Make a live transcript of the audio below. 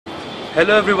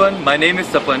Hello everyone, my name is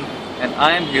Tapan and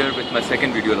I am here with my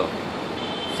second video log.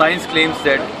 Science claims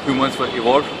that humans were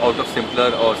evolved out of simpler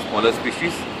or smaller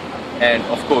species, and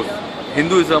of course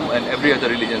Hinduism and every other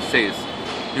religion says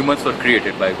humans were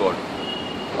created by God.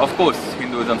 Of course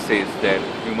Hinduism says that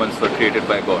humans were created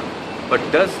by God, but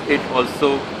does it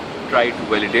also try to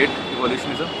validate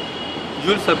evolutionism?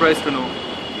 You'll be surprised to know,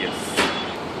 yes.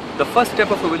 The first step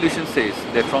of evolution says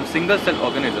that from single-celled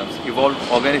organisms evolved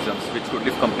organisms which could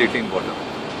live completely in water,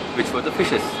 which were the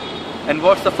fishes. And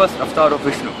what's the first avatar of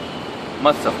Vishnu?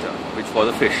 Matsya, which was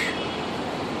a fish.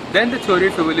 Then the theory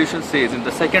of evolution says in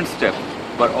the second step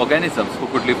were organisms who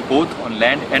could live both on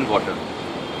land and water.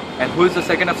 And who is the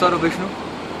second avatar of Vishnu?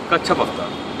 Kachchap avatar,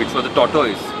 which was a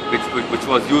tortoise, which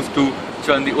was used to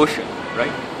churn the ocean,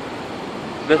 right?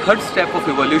 The third step of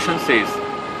evolution says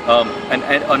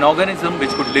an organism which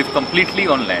could live completely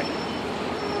on land.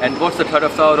 And what's the third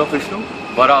avatar of Vishnu?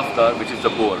 Vara avatar, which is the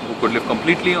boar, who could live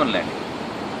completely on land.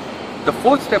 The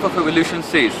fourth step of evolution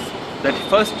says that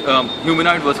first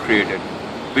humanoid was created,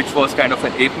 which was kind of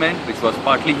an ape man, which was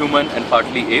partly human and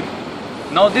partly ape.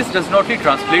 Now this does not really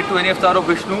translate to any avatar of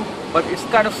Vishnu, but it's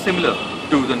kind of similar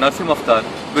to the Narsimha avatar,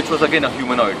 which was again a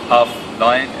humanoid, half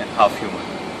lion and half human.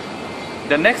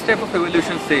 The next step of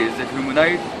evolution says that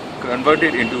humanoid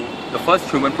converted into the first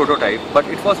human prototype, but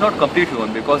it was not complete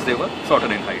human because they were shorter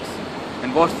in heights.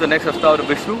 And what's the next avatar of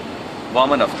Vishnu?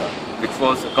 Vaman avatar, which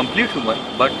was a complete human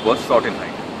but was short in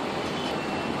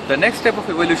height. The next step of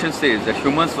evolution says that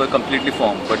humans were completely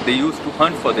formed, but they used to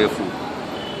hunt for their food.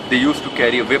 They used to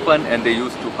carry a weapon and they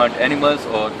used to hunt animals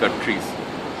or cut trees.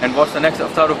 And what's the next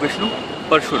avatar of Vishnu?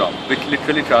 Parshuram, which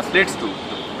literally translates to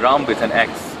Ram with an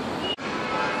axe.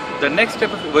 The next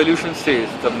step of evolution says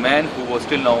the man who was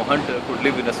till now a hunter could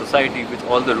live in a society with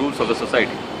all the rules of the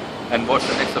society. And what's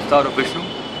the next avatar of Vishnu?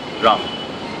 Ram.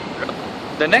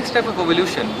 The next step of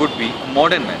evolution would be a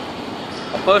modern man.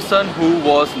 A person who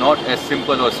was not as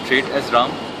simple or straight as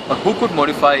Ram, but who could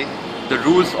modify the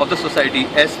rules of the society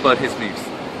as per his needs,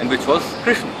 and which was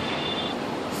Krishna.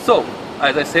 So,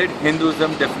 as I said,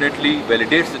 Hinduism definitely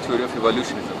validates the theory of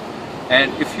evolutionism.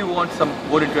 And if you want some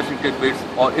more interesting tidbits,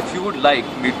 or if you would like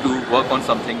me to work on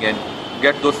something and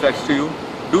get those facts to you,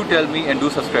 do tell me and do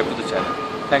subscribe to the channel.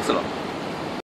 Thanks a lot.